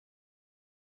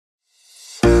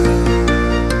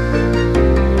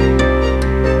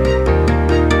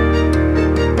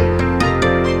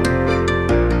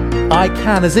I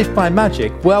can, as if by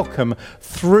magic, welcome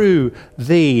through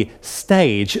the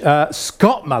stage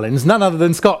Scott Mullins, none other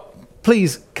than Scott.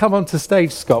 Please come onto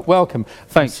stage, Scott. Welcome.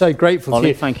 Thanks. I'm so grateful to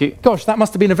you. Thank you. Gosh, that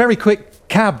must have been a very quick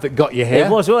cab that got you here. It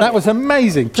was, wasn't it? That was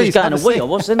amazing. Please just going a wheel,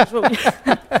 wasn't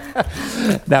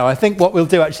it? Now, I think what we'll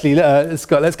do actually,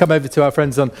 Scott, let's come over to our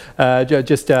friends on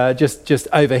just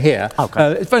over here.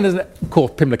 Okay. It's known as, of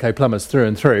course, Pimlico Plumbers through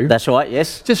and through. That's right,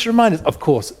 yes. Just remind us, of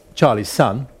course, Charlie's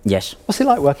son. Yes. What's it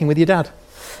like working with your dad?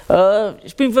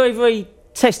 It's been very, very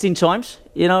testing times.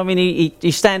 You know, I mean,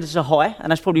 his standards are high,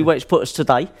 and that's probably where it's put us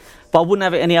today. But I wouldn't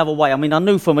have it any other way. I mean, I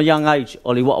knew from a young age,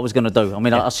 Ollie, what I was going to do. I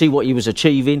mean, I see what he was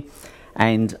achieving,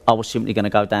 and I was simply going to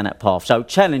go down that path. So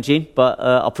challenging, but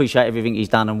I appreciate everything he's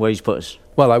done and where he's put us.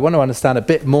 Well, I want to understand a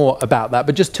bit more about that,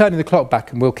 but just turning the clock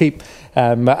back, and we'll keep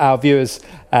our viewers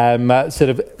sort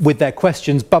of with their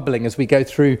questions bubbling as we go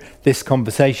through this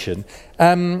conversation.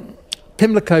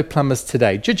 Pimlico Plumbers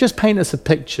today, just paint us a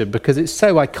picture, because it's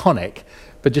so iconic,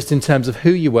 but just in terms of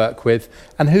who you work with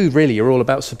and who really you're all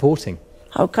about supporting.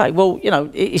 Okay, well, you know,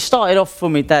 it started off for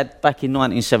my dad back in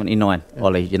 1979,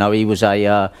 Ollie. You know, he was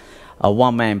a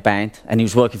one-man band, and he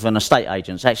was working for an estate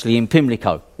agent, actually in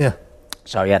Pimlico. Yeah.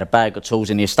 So he had a bag of tools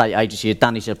in the estate agency. He had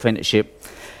done his apprenticeship,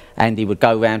 and he would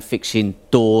go around fixing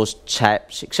doors,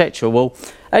 taps, etc. Well,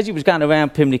 as he was going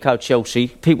around Pimlico, Chelsea,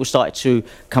 people started to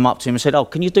come up to him and said, "Oh,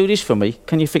 can you do this for me?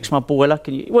 Can you fix my boiler?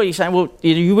 Can you?" Well, he's saying, "Well,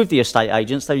 you with the estate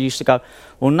agents?" They used to go,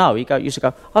 "Well, no." He used to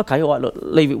go, "Okay, all right, look,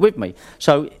 leave it with me."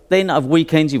 So then, of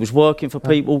weekends, he was working for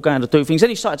people, going to do things. Then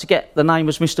he started to get the name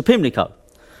as Mr. Pimlico.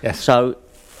 Yes. So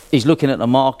he's looking at the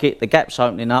market, the gap's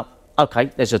opening up.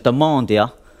 Okay, there's a demand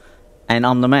here, and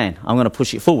I'm the man. I'm going to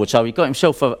push it forward. So he got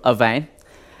himself a van.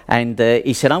 And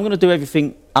he said, "I'm going to do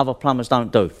everything other plumbers don't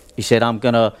do." He said, "I'm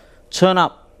going to turn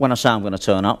up when I say I'm going to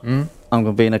turn up. I'm going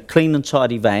to be in a clean and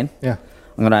tidy van. Yeah.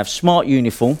 I'm going to have smart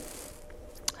uniform.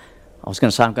 I was going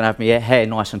to say I'm going to have my hair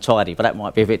nice and tidy, but that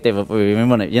might be a bit different for him,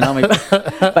 wouldn't it? You know what I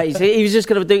mean?" But he was just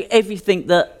going to do everything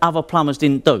that other plumbers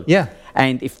didn't do. Yeah.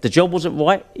 And if the job wasn't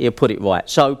right, he'd put it right.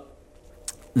 So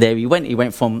there he went. He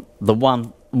went from the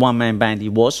one-man band he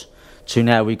was to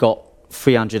now we got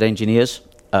 300 engineers.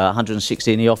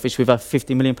 160 in the office with a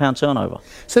 £50 million turnover.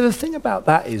 So the thing about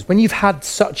that is, when you've had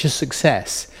such a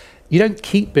success, you don't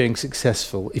keep being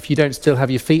successful if you don't still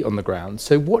have your feet on the ground.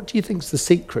 So what do you think's the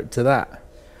secret to that?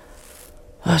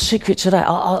 Secret to that?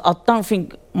 I don't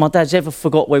think my dad's ever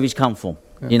forgot where he's come from.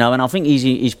 Yeah. You know, and I think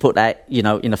he's put that, you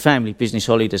know, in a family business,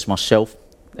 Ollie, there's myself,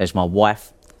 there's my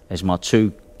wife, there's my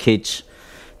 2 kids,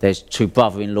 there's 2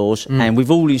 brother-in-laws, and we've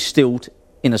all instilled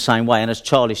in the same way, and as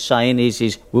Charlie's saying,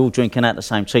 is we're all drinking out the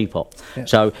same teapot. Yeah.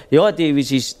 So the idea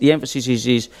is the emphasis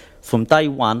is from day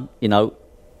one, you know,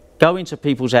 go into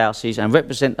people's houses and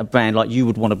represent a brand like you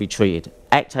would want to be treated.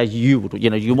 Act as you would, you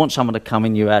know, you want someone to come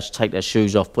in your house, take their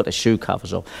shoes off, put their shoe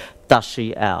covers off, dust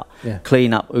sheet out,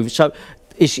 clean up. So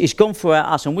it's gone throughout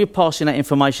us, and we're passing that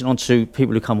information on to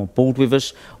people who come on board with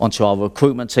us, onto our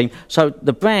recruitment team. So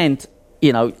the brand,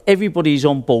 you know, everybody's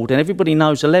on board and everybody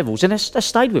knows the levels, and that's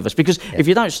stayed with us, because if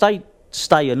you don't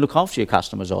stay and look after your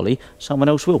customers, Ollie, someone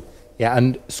else will. Yeah,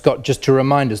 and Scott, just to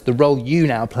remind us, the role you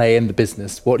now play in the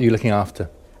business, what are you looking after?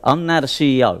 I'm now the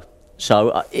CEO.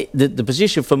 So the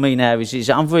position for me now is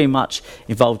I'm very much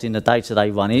involved in the day-to-day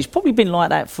running. It's probably been like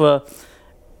that for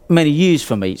many years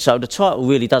for me, so the title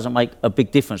really doesn't make a big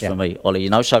difference for me, Ollie, you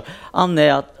know. So I'm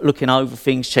there looking over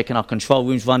things, checking our control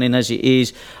rooms running as it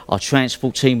is, our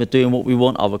transport team are doing what we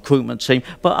want, our recruitment team,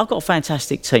 but I've got a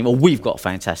fantastic team, or we've got a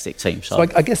fantastic team. So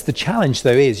I guess the challenge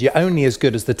though is you're only as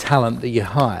good as the talent that you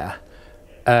hire,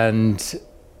 and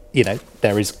you know,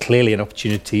 there is clearly an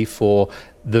opportunity for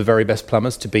the very best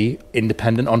plumbers to be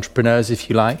independent entrepreneurs, if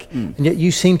you like, and yet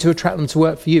you seem to attract them to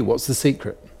work for you. What's the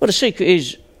secret? Well, the secret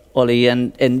is, Ollie,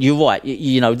 and you're right,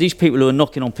 you know, these people who are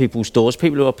knocking on people's doors,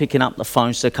 people who are picking up the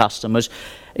phones to customers,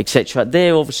 etc.,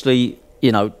 they're obviously,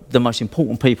 you know, the most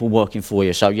important people working for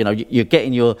you. So, you know, you're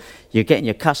getting your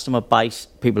customer base,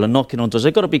 people are knocking on doors,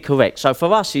 they've got to be correct. So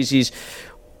for us is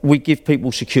we give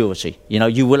people security. You know,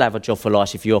 you will have a job for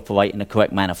life if you operate in the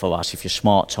correct manner for us, if you're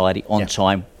smart, tidy, on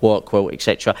time, work well,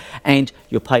 etc., and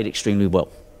you're paid extremely well.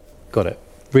 Got it.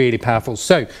 Really powerful.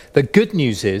 So the good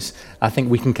news is, I think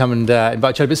we can come and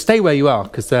invite Charlie, but stay where you are,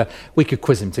 because we could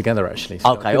quiz him together, actually.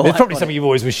 So okay. There's probably something you've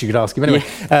always wished you could ask him. Anyway,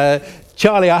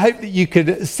 Charlie, I hope that you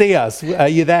could see us. Are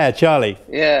you there, Charlie?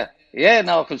 Yeah.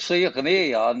 No, I can see you, I can hear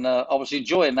you, and I was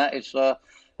enjoying that. It's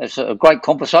a great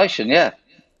conversation. Yeah.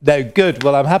 No, good.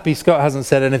 Well, I'm happy Scott hasn't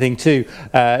said anything too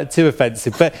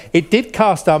offensive, but it did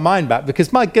cast our mind back,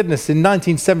 because my goodness, in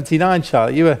 1979,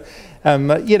 Charlie, you were,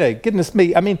 you know, goodness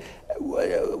me. I mean,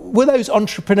 were those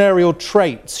entrepreneurial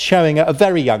traits showing at a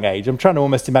very young age? I'm trying to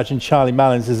almost imagine Charlie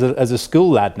Mullins as a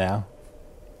school lad now.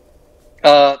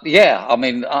 Yeah, I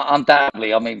mean,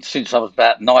 undoubtedly. I mean, since I was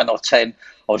about 9 or 10,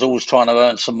 I was always trying to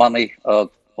earn some money, or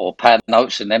pound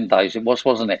notes in them days. It was,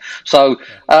 wasn't it? So,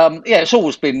 yeah, it's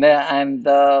always been there. And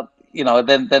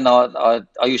then I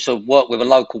used to work with a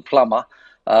local plumber.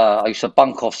 I used to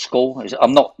bunk off school.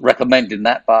 I'm not recommending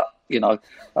that, but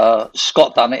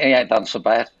Scott done it. He ain't done so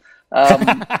bad.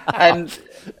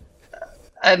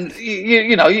 And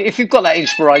if you've got that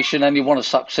inspiration and you want to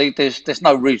succeed, there's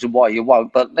no reason why you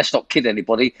won't. But let's not kid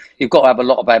anybody. You've got to have a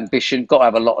lot of ambition, got to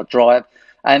have a lot of drive,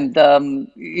 and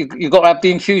you've got to have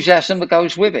the enthusiasm that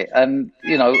goes with it. And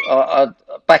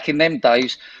back in them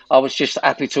days, I was just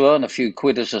happy to earn a few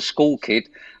quid as a school kid,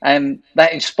 and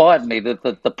that inspired me.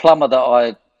 The plumber that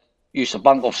I used to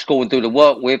bunk off school and do the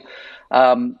work with, he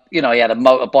had a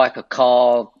motorbike, a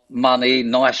car, money,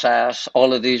 nice house,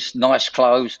 holidays, nice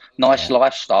clothes, nice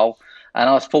lifestyle. And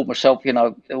I thought to myself,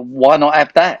 why not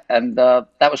have that? And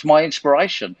that was my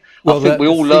inspiration. Well, I think we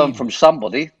all learn from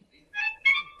somebody.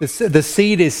 The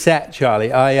seed is set,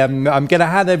 Charlie. I'm going to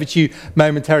hand over to you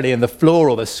momentarily, and the floor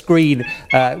or the screen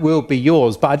will be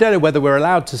yours. But I don't know whether we're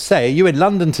allowed to say, are you in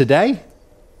London today?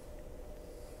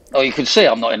 Oh, you can see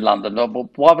I'm not in London.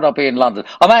 Why would I be in London?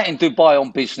 I'm out in Dubai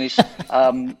on business.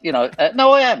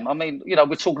 No, I am. I mean,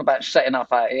 we're talking about setting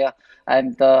up out here,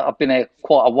 and I've been here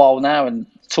quite a while now, and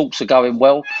talks are going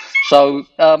well. So,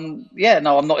 no,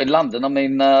 I'm not in London. I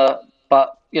mean,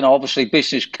 but obviously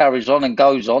business carries on and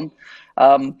goes on.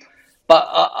 But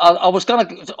I was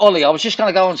just going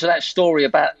to go on to that story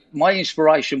about my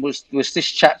inspiration was this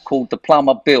chap called the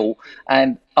plumber Bill.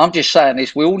 And I'm just saying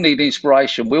this, we all need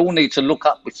inspiration. We all need to look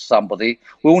up with somebody.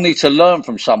 We all need to learn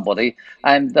from somebody.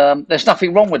 And there's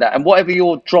nothing wrong with that. And whatever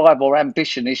your drive or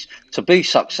ambition is to be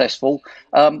successful,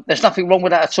 there's nothing wrong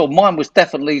with that at all. Mine was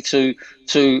definitely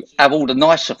to have all the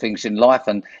nicer things in life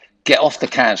and get off the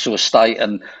council estate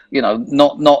and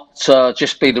not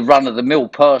just be the run of the mill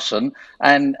person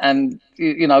and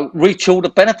reach all the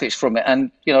benefits from it.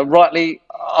 And rightly,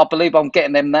 I believe I'm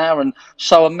getting them now, and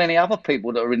so are many other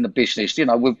people that are in the business.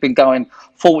 We've been going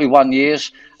 41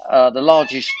 years, the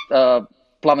largest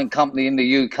plumbing company in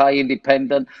the UK,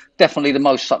 independent, definitely the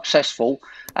most successful.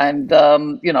 And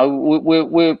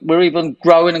we're even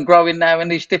growing and growing now in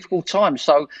these difficult times.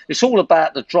 So it's all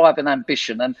about the drive and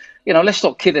ambition. And let's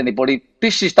not kid anybody.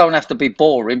 Business don't have to be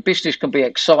boring. Business can be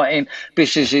exciting.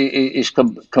 Business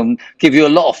can give you a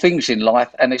lot of things in life.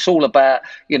 And it's all about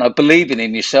believing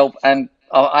in yourself. And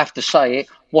I have to say it,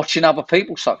 watching other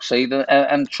people succeed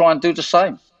and try and do the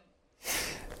same.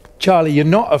 Charlie, you're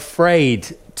not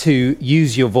afraid to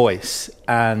use your voice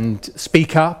and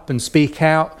speak up and speak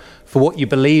out for what you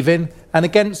believe in and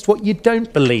against what you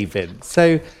don't believe in.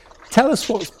 So tell us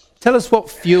what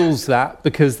fuels that,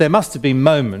 because there must have been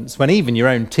moments when even your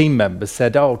own team members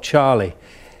said, "Oh, Charlie,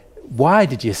 why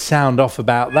did you sound off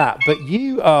about that?" But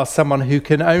you are someone who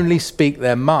can only speak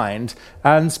their mind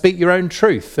and speak your own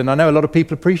truth. And I know a lot of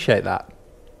people appreciate that.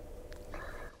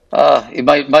 You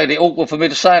made it awkward for me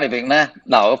to say anything now.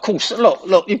 No, of course.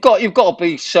 Look. You've got to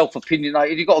be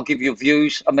self-opinionated. You've got to give your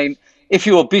views. I mean, if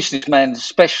you're a businessman,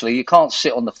 especially, you can't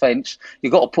sit on the fence.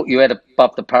 You've got to put your head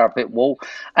above the parapet wall.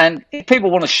 And if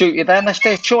people want to shoot you down, that's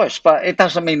their choice. But it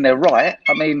doesn't mean they're right.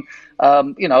 I mean,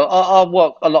 I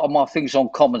work a lot of my things on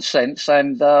common sense,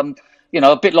 and a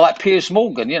bit like Piers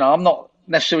Morgan. I'm not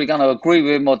necessarily going to agree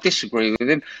with him or disagree with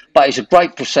him, but he's a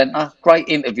great presenter, great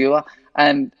interviewer.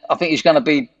 And I think he's going to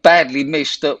be badly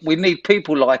missed. That we need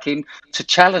people like him to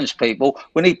challenge people.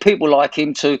 We need people like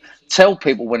him to tell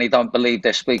people when they don't believe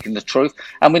they're speaking the truth.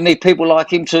 And we need people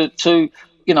like him to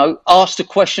ask the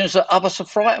questions that others are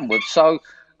frightened with. So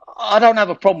I don't have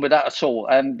a problem with that at all.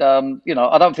 And,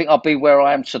 I don't think I'd be where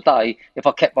I am today if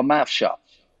I kept my mouth shut.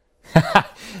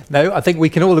 No, I think we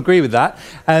can all agree with that.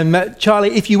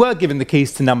 Charlie, if you were given the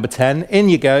keys to number 10, in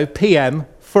you go, PM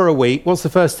for a week, what's the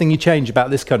first thing you change about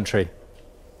this country?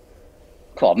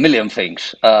 Quite a million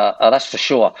things, that's for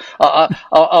sure.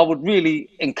 I would really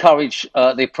encourage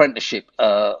the apprenticeship,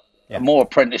 more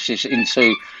apprentices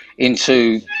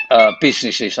into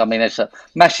businesses. I mean, there's a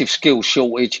massive skill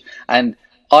shortage, and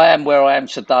I am where I am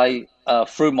today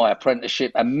through my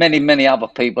apprenticeship, and many other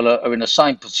people are in the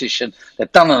same position.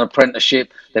 They've done an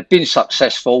apprenticeship, they've been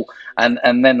successful, and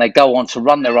then they go on to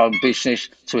run their own business,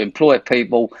 to employ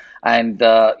people, and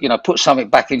put something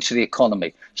back into the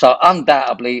economy. So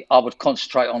undoubtedly, I would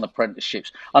concentrate on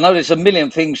apprenticeships. I know there's a million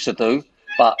things to do,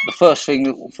 but the first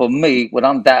thing for me would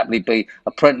undoubtedly be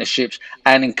apprenticeships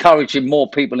and encouraging more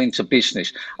people into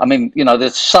business. I mean, the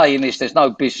saying is, there's no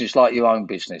business like your own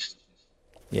business.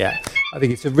 Yeah, I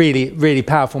think it's a really, really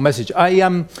powerful message.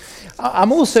 I'm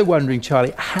also wondering,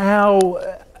 Charlie,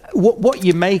 what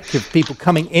you make of people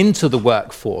coming into the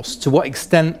workforce, to what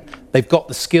extent they've got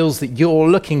the skills that you're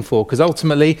looking for, because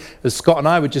ultimately, as Scott and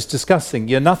I were just discussing,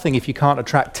 you're nothing if you can't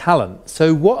attract talent.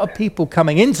 So what are people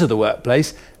coming into the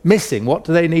workplace missing? What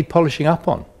do they need polishing up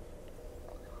on?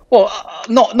 Well,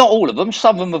 not all of them.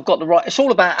 Some of them have got the right. It's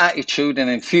all about attitude and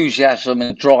enthusiasm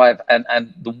and drive and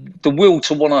the will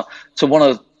to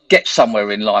wanna get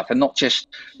somewhere in life and not just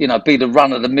be the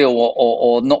run of the mill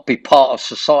or not be part of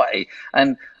society.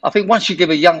 And I think once you give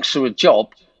a youngster a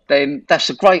job, then that's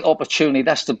a great opportunity.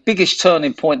 That's the biggest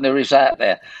turning point there is out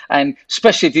there. And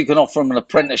especially if you can offer them an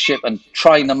apprenticeship and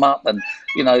train them up and,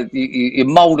 you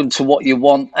mold them to what you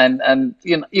want and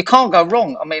you can't go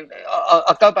wrong. I mean,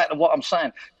 I go back to what I'm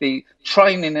saying. The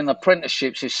training in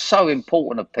apprenticeships is so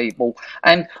important to people.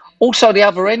 And also the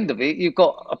other end of it, you've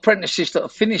got apprentices that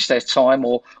have finished their time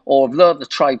or have learned the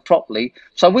trade properly.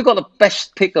 So we've got the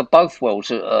best pick of both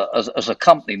worlds as a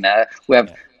company now. We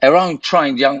have our own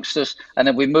trained youngsters, and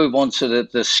then we move on to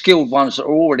the skilled ones that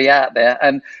are already out there.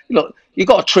 And look, you've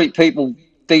got to treat people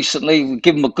decently,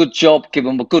 give them a good job, give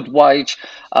them a good wage,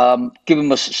 give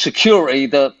them a security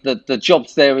that the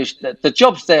job's there the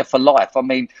job's there for life. I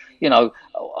mean,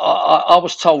 I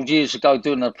was told years ago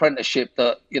doing an apprenticeship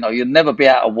that you'll never be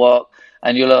out of work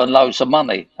and you'll earn loads of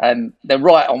money, and they're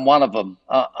right on one of them.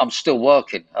 I'm still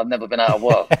working. I've never been out of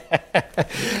work.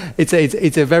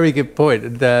 It's a very good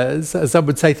point, and some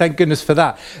would say thank goodness for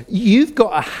that. You've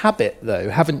got a habit, though,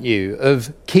 haven't you,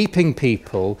 of keeping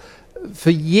people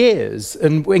for years,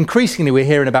 and increasingly we're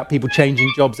hearing about people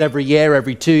changing jobs every year,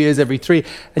 every 2 years, every 3,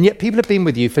 and yet people have been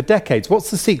with you for decades. What's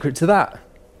the secret to that?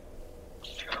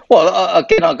 Well,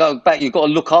 again, I go back. You've got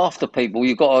to look after people.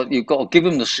 You've got to give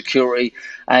them the security,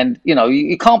 and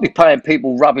you can't be paying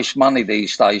people rubbish money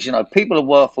these days. People are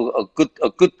worth a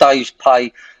good day's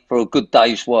pay for a good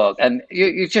day's work, and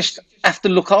you just have to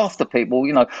look after people.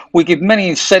 We give many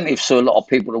incentives to a lot of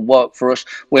people to work for us.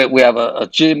 We have a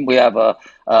gym. We have a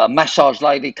massage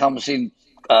lady comes in.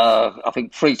 I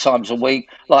think 3 times a week,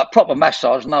 like proper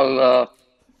massage. No.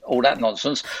 All that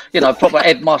nonsense, proper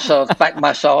head massage, back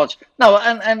massage. No,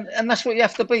 and that's what you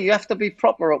have to be. You have to be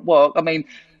proper at work. I mean,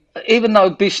 even though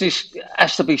business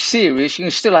has to be serious, you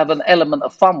can still have an element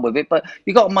of fun with it, but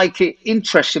you got to make it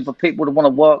interesting for people to want to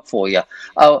work for you.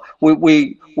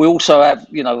 We also have,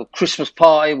 a Christmas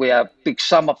party, we have big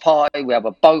summer party, we have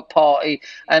a boat party,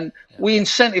 and we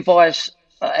incentivize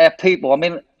our people. I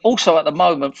mean, also at the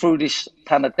moment through this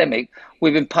pandemic,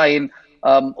 we've been paying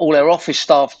all our office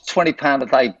staff £20 a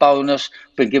day bonus,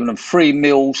 been giving them free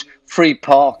meals, free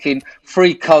parking,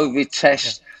 free COVID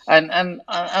tests. And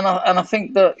I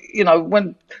think that,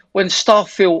 when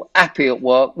staff feel happy at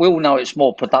work, we all know it's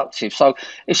more productive. So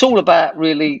it's all about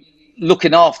really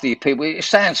looking after your people. It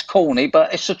sounds corny,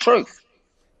 but it's the truth.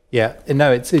 Yeah,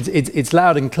 no, it's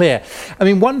loud and clear. I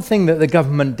mean, one thing that the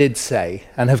government did say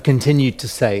and have continued to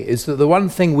say is that the one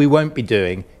thing we won't be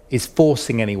doing is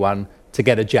forcing anyone to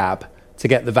get a jab, to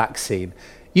get the vaccine.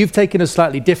 You've taken a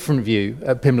slightly different view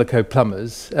at Pimlico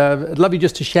Plumbers. I'd love you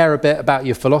just to share a bit about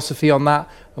your philosophy on that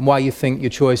and why you think your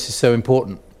choice is so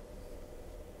important.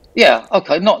 Yeah,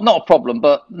 okay, not a problem,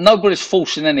 but nobody's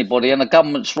forcing anybody, and the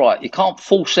government's right. You can't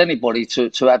force anybody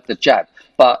to have the jab,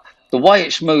 but the way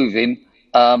it's moving,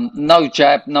 no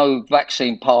jab, no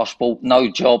vaccine passport,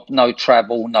 no job, no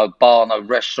travel, no bar, no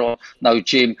restaurant, no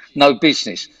gym, no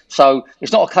business. So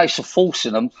it's not a case of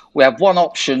forcing them. We have one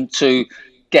option to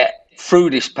get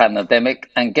through this pandemic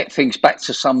and get things back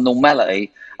to some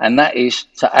normality, and that is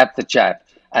to have the jab.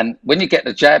 And when you get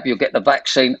the jab, you'll get the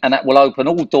vaccine, and that will open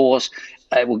all doors.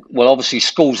 Well, obviously,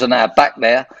 schools are now back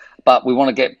there, but we want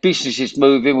to get businesses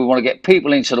moving. We want to get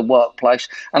people into the workplace.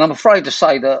 And I'm afraid to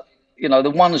say that, the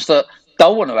ones that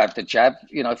don't want to have the jab,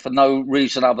 for no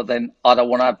reason other than I don't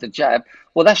want to have the jab,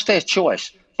 well, that's their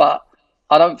choice. But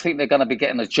I don't think they're going to be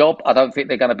getting a job. I don't think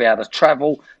they're going to be able to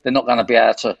travel. They're not going to be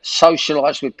able to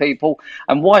socialise with people.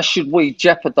 And why should we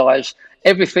jeopardise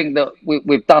everything that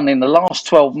we've done in the last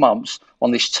 12 months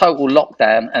on this total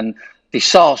lockdown and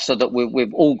disaster that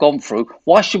we've all gone through?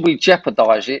 Why should we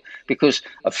jeopardise it because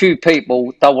a few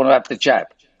people don't want to have the jab?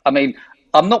 I mean,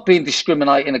 I'm not being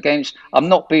discriminating against. I'm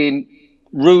not being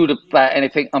rude about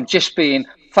anything. I'm just being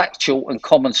factual and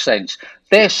common sense.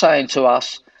 They're saying to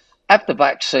us, have the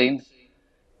vaccine,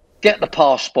 get the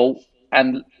passport,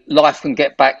 and life can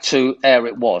get back to how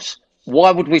it was.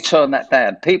 Why would we turn that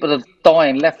down? People are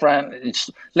dying left, right,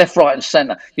 and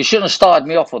centre. You shouldn't have started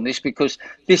me off on this, because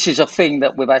this is a thing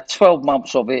that we've had 12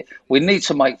 months of it. We need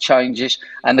to make changes,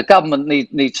 and the government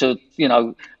need to,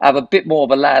 have a bit more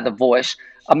of a louder voice.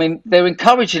 I mean, they're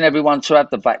encouraging everyone to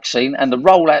have the vaccine, and the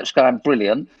rollout's going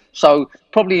brilliant. So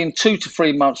probably in 2 to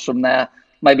 3 months from now,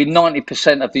 maybe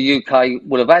 90% of the UK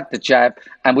will have had the jab,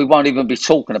 and we won't even be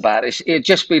talking about it. It'll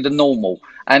just be the normal.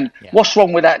 And what's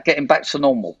wrong with that, getting back to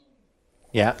normal?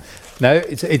 Yeah, no,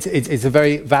 it's a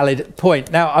very valid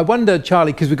point. Now, I wonder,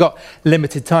 Charlie, because we've got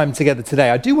limited time together today,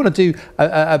 I do want to do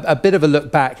a bit of a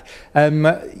look back.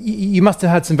 You must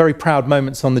have had some very proud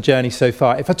moments on the journey so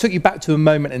far. If I took you back to a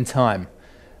moment in time,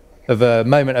 of a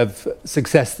moment of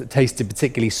success that tasted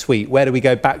particularly sweet, where do we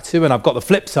go back to? And I've got the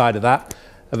flip side of that,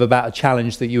 of about a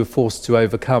challenge that you were forced to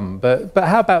overcome. But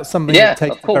how about something that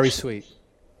tasted very sweet?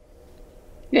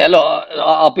 Yeah, look,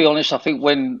 I'll be honest. I think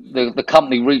when the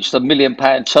company reached £1 million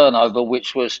turnover,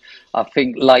 which was, I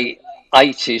think, late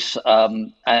 80s,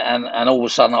 and all of a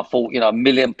sudden I thought, £1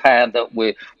 million that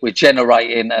we're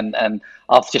generating, and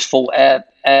I've just thought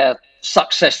our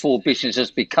successful business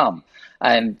has become,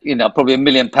 and probably £1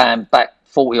 million back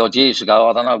 40 odd years ago.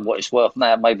 I don't know what it's worth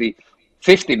now, maybe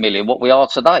 50 million, what we are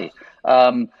today.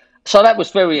 So that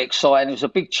was very exciting. It was a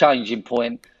big changing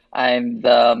point, and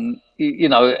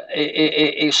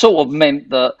it sort of meant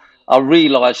that I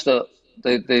realised that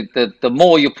the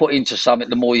more you put into something,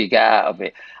 the more you get out of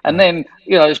it. And then,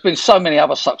 there's been so many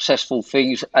other successful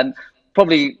things, and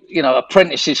probably,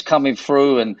 apprentices coming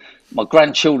through, and my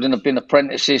grandchildren have been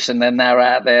apprentices, and then they're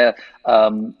out there,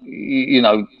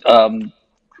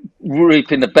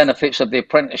 reaping the benefits of the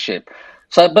apprenticeship.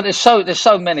 So, but there's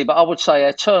so many. But I would say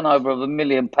a turnover of £1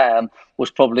 million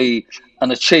was probably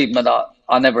an achievement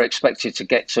I never expected to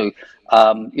get to,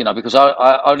 because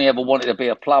I only ever wanted to be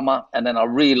a plumber, and then I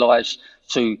realised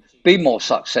to be more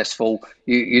successful,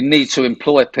 you need to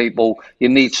employ people, you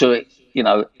need to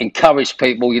encourage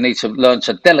people, you need to learn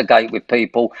to delegate with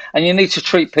people, and you need to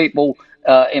treat people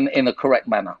in a correct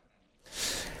manner.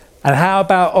 And how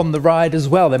about on the ride as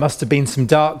well? There must have been some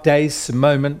dark days, some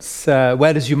moments.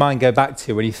 Where does your mind go back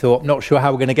to when you thought, not sure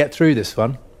how we're going to get through this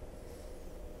one?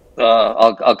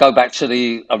 I'll go back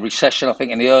to a recession, I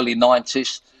think in the early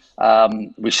 90s.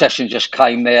 Recession just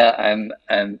came there,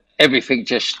 and everything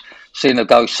just seemed to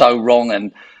go so wrong.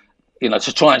 And,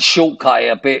 to try and shortcut it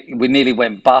a bit, we nearly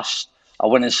went bust. I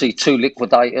went and see 2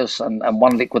 liquidators, and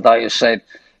one liquidator said,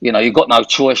 you've got no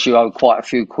choice. You owe quite a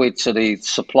few quid to the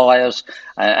suppliers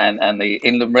and the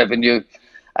inland revenue.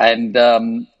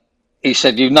 And he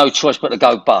said, you've no choice but to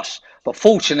go bust. But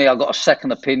fortunately, I got a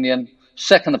second opinion.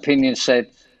 Second opinion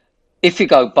said, if you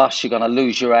go bust, you're going to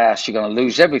lose your house. You're going to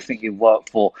lose everything you've worked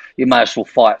for. You may as well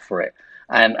fight for it.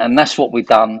 And that's what we've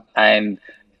done. And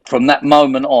from that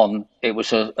moment on, it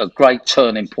was a great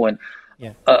turning point.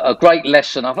 Yeah. A great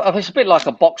lesson. It's a bit like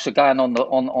a boxer going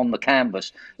on the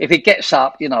canvas. If he gets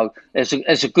up, there's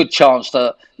a good chance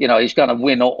that he's going to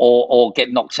win or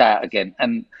get knocked out again.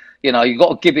 And you've got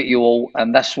to give it your all,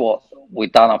 and that's what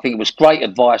we've done. I think it was great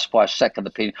advice by a second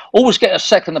opinion. Always get a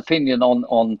second opinion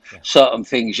on certain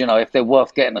things, if they're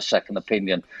worth getting a second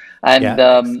opinion. And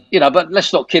but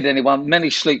let's not kid anyone.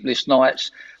 Many sleepless nights.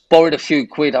 Borrowed a few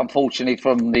quid, unfortunately,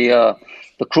 from the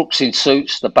crooks in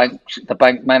suits, the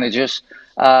bank managers,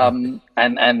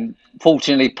 and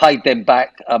fortunately paid them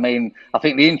back. I mean, I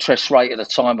think the interest rate at the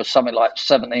time was something like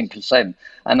 17%,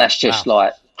 and that's just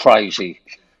like crazy.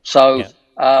 So,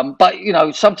 but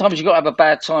sometimes you've got to have a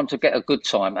bad time to get a good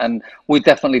time, and we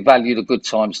definitely value the good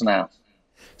times now.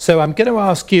 So I'm going to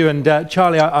ask you, and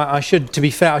Charlie, I should, to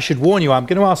be fair, I should warn you, I'm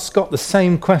going to ask Scott the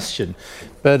same question,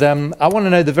 but I want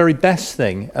to know the very best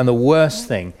thing and the worst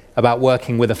thing about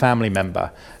working with a family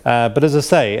member. But as I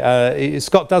say,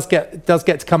 Scott does get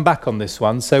to come back on this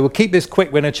one, so we'll keep this quick.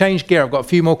 We're going to change gear. I've got a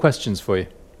few more questions for you.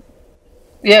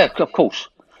 Yeah, of course.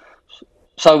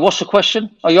 So what's the question?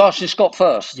 Are you asking Scott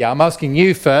first? Yeah, I'm asking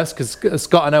you first, because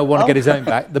Scott, I know, will want to get his own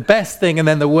back. The best thing and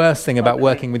then the worst thing about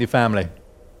working with your family.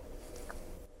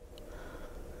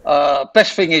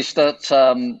 Best thing is that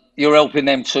you're helping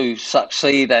them to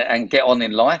succeed and get on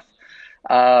in life.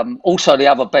 Also, the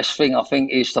other best thing, I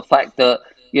think, is the fact that,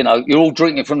 you're all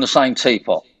drinking from the same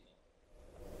teapot.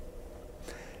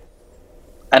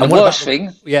 And the worst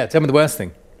thing... Yeah, tell me the worst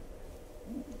thing.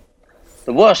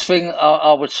 The worst thing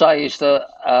I would say is that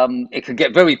it can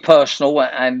get very personal,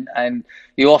 and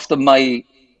you often may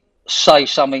say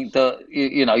something that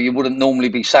you wouldn't normally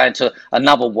be saying to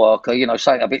another worker,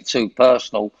 something a bit too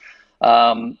personal,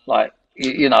 and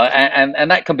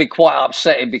that can be quite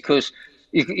upsetting, because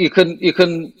you're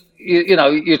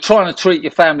trying to treat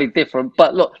your family different.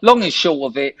 But look, long and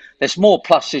short of it, there's more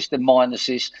pluses than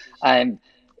minuses. And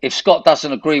if Scott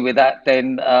doesn't agree with that,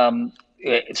 then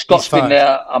Scott's been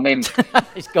there. I mean,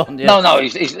 He's gone. Yeah. no,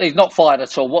 he's not fired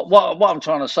at all. What I'm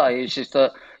trying to say is just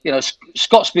that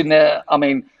Scott's been there. I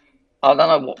mean, I don't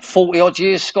know what 40 odd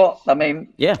years, Scott. I mean,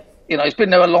 Yeah. He's been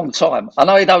there a long time. I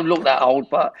know he don't look that old,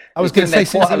 but I was going to say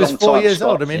since he was 4 years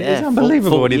old. I mean, it's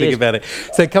unbelievable when you think about it.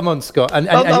 So come on, Scott. And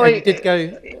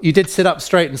you did sit up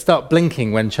straight and start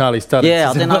blinking when Charlie started. Yeah,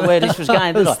 I didn't know where this was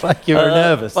going. Did I? It's like you were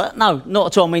nervous. But no, not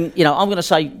at all. I mean, I'm going to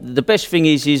say the best thing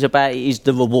is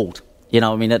the reward.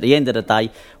 I mean, at the end of the day,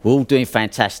 we're all doing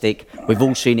fantastic. We've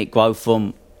all seen it grow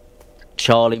from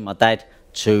Charlie, my dad,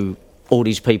 to all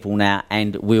these people now,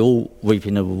 and we're all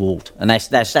reaping the reward, and that's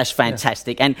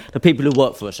fantastic. Yeah. And the people who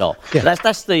work for us are. Yeah.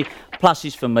 That's the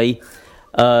pluses for me.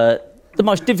 The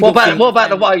most difficult. What about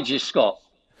the wages, Scott?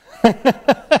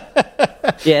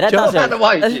 Yeah, that does. What about the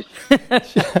wages?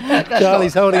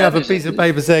 Charlie's holding up a piece of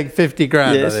paper saying 50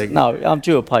 grand. Yes. I think. No, I'm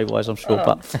due a pay rise, I'm sure,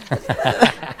 but.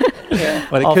 Yeah.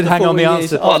 Well, it could hang on the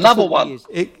answer. Another one.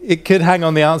 It could hang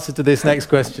on the answer to this next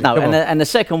question. No, and the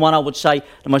second one, I would say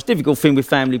the most difficult thing with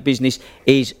family business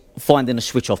is finding a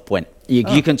switch-off point.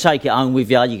 You can take it home with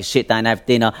you. You can sit down and have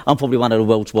dinner. I'm probably one of the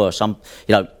world's worst. I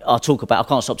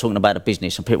can't stop talking about the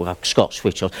business, and people go, Scott,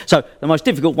 switch off. So the most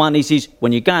difficult one is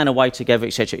when you're going away together,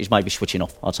 etc., is maybe switching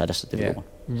off. I'd say that's the difficult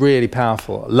one. Really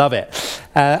powerful. Love it.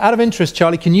 Out of interest,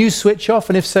 Charlie, can you switch off?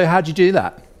 And if so, how do you do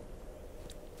that?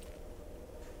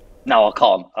 No, I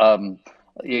can't.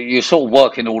 You're sort of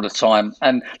working all the time,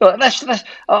 and look,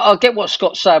 I get what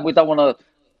Scott's saying. We don't want to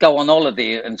go on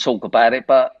holiday and talk about it,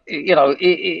 but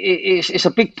it's a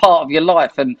big part of your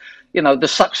life, and the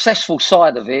successful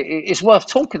side of it is worth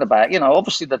talking about.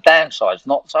 Obviously the downside's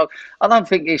not. So I don't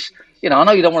think it's. I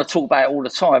know you don't want to talk about it all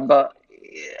the time, but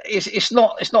it's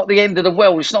not the end of the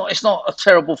world. It's not a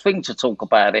terrible thing to talk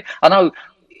about it. I know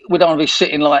we don't want to be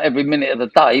sitting like every minute of the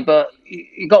day, but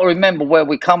you got to remember where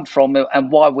we come from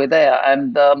and why we're there.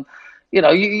 And you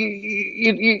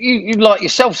like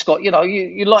yourself, Scott.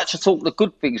 You like to talk the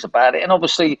good things about it, and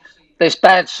obviously there's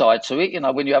bad side to it.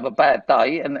 When you have a bad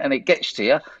day and it gets to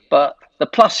you, but the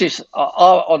pluses,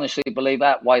 I honestly believe,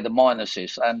 outweigh the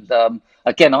minuses. And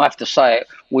again, I have to say it,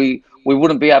 we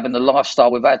wouldn't be having the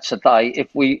lifestyle we've had today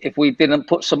if we didn't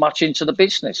put so much into the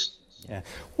business. Yeah.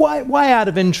 Why out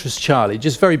of interest, Charlie,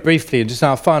 just very briefly, in just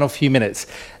our final few minutes,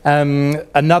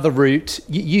 another route,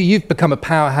 you've become a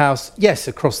powerhouse, yes,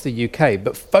 across the UK,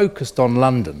 but focused on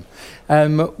London.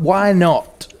 Why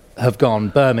not have gone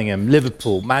Birmingham,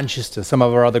 Liverpool, Manchester, some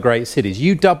of our other great cities?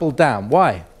 You doubled down.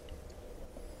 Why?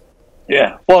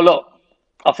 Yeah. Well, look,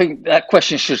 I think that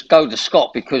question should go to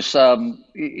Scott because, I'm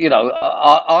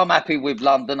happy with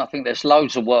London. I think there's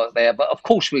loads of work there, but of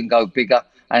course we can go bigger.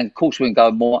 And of course we can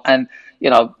go more. And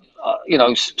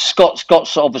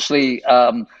Scott's obviously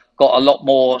got a lot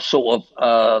more sort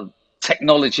of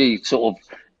technology sort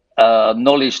of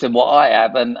knowledge than what I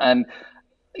have. And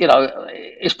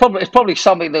it's probably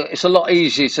something that it's a lot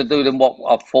easier to do than what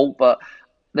I thought. But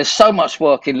there's so much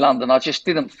work in London. I just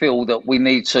didn't feel that we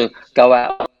need to go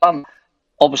out.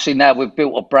 Obviously now we've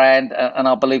built a brand, and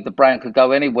I believe the brand could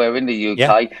go anywhere in the UK.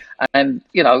 Yeah. And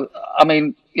you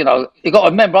got to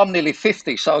remember I'm nearly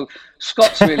 50, so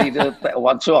Scott's really the better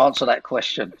one to answer that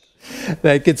question.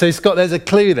 Very good. So Scott, there's a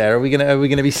clue there. Are we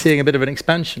going to be seeing a bit of an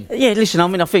expansion? Yeah, listen,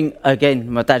 I think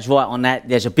again my dad's right on that.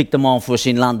 There's a big demand for us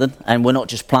in London, and we're not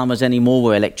just plumbers anymore.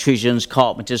 We're electricians,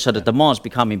 carpenters, so the demand's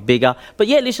becoming bigger. But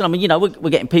yeah, listen, we're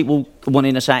getting people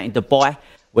wanting us out in Dubai.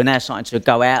 We're now starting to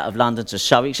go out of London to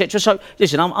Surrey, etc. So,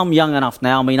 listen, I'm young enough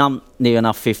now. I'm near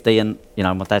enough 50, and,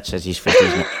 my dad says he's 50,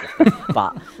 he's not 50.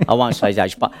 But I won't say his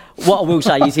age. But what I will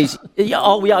say is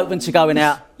are we open to going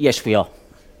out? Yes, we are.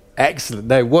 Excellent.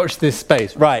 No, watch this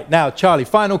space. Right, now, Charlie,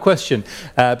 final question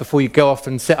before you go off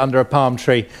and sit under a palm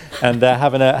tree and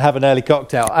have an early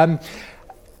cocktail.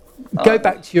 Go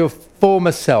back to your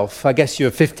former self. I guess you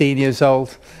were 15 years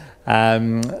old.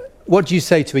 What do you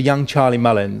say to a young Charlie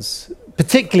Mullins,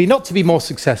 particularly not to be more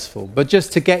successful, but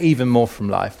just to get even more from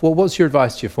life? What's your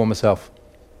advice to your former self?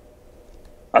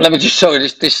 Let me just show you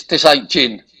this ain't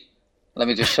gin. Let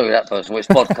me just show you that first of all. It's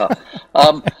vodka.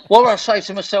 What I say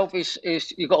to myself is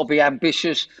you've got to be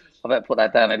ambitious. I better put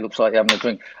that down. It looks like you're having a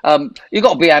drink. You've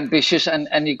got to be ambitious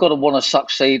and you've got to want to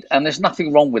succeed. And there's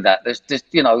nothing wrong with that.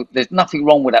 There's nothing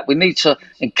wrong with that. We need to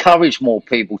encourage more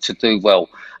people to do well.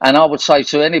 And I would say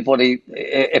to anybody,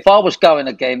 if I was going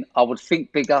again, I would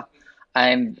think bigger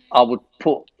and I would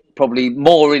put probably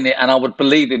more in it and I would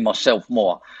believe in myself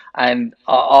more. And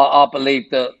I believe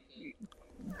that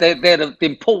they're the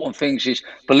important things is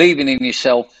believing in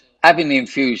yourself, having the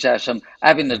enthusiasm,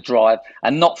 having the drive,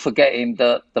 and not forgetting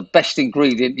that the best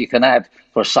ingredient you can have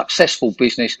for a successful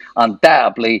business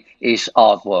undoubtedly is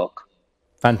hard work.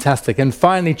 Fantastic. And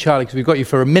finally, Charlie, because we've got you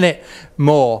for a minute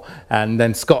more, and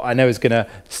then Scott, I know, is going to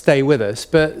stay with us,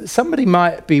 but somebody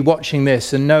might be watching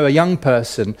this and know a young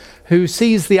person who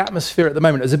sees the atmosphere at the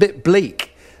moment as a bit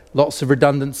bleak. Lots of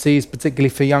redundancies, particularly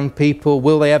for young people.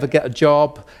 Will they ever get a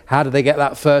job? How do they get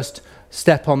that first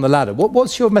step on the ladder?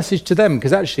 What's your message to them?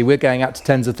 Because actually we're going out to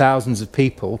tens of thousands of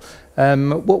people.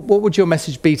 What would your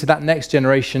message be to that next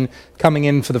generation coming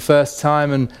in for the first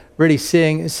time and really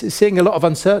seeing a lot of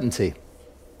uncertainty?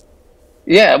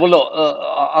 Yeah, well, look,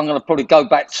 I'm going to probably go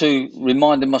back to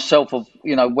reminding myself of,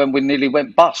 when we nearly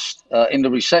went bust in the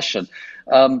recession.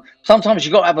 Sometimes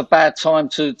you've got to have a bad time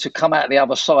to come out the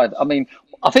other side. I mean,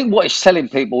 I think what it's telling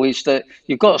people is that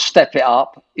you've got to step it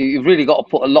up. You've really got to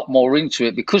put a lot more into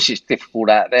it because it's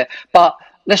difficult out there. But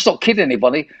let's not kid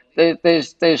anybody.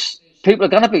 There's people are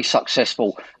going to be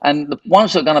successful, and the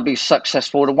ones that are going to be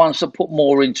successful are the ones that put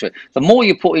more into it. The more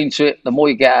you put into it, the more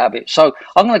you get out of it. So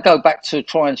I'm going to go back to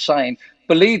try and saying,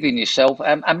 believe in yourself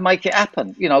and make it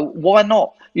happen. Why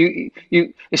not?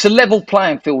 It's a level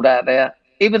playing field out there.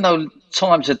 Even though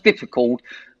times are difficult,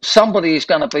 somebody is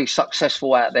going to be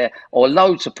successful out there, or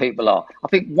loads of people are. I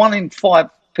think 1 in 5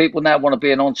 people now want to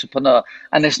be an entrepreneur,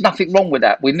 and there's nothing wrong with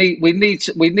that. We need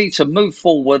to move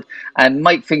forward and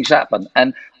make things happen.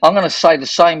 And I'm going to say the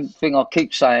same thing I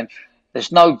keep saying.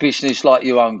 There's no business like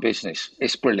your own business.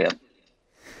 It's brilliant.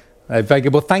 Very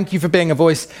good. Well, thank you for being a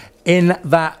voice in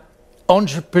that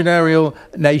entrepreneurial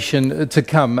nation to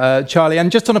come, Charlie.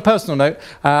 And just on a personal note,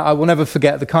 I will never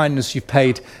forget the kindness you've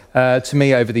paid to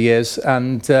me over the years,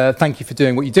 and thank you for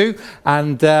doing what you do,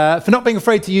 and for not being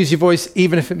afraid to use your voice,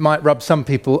 even if it might rub some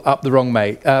people up the wrong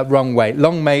way.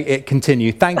 Long may it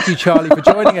continue. Thank you, Charlie, for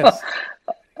joining us.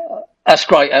 That's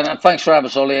great, and thanks for having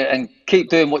us, Ollie, and keep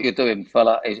doing what you're doing,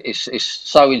 fella. It's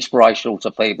so inspirational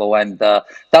to people, and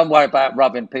don't worry about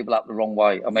rubbing people up the wrong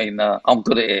way. I mean, I'm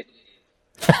good at it.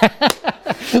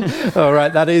 All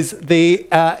right, that is the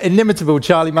inimitable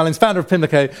Charlie Mullins, founder of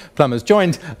Pimlico Plumbers,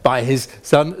 joined by his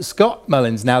son Scott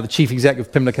Mullins, now the chief executive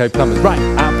of Pimlico Plumbers. Right,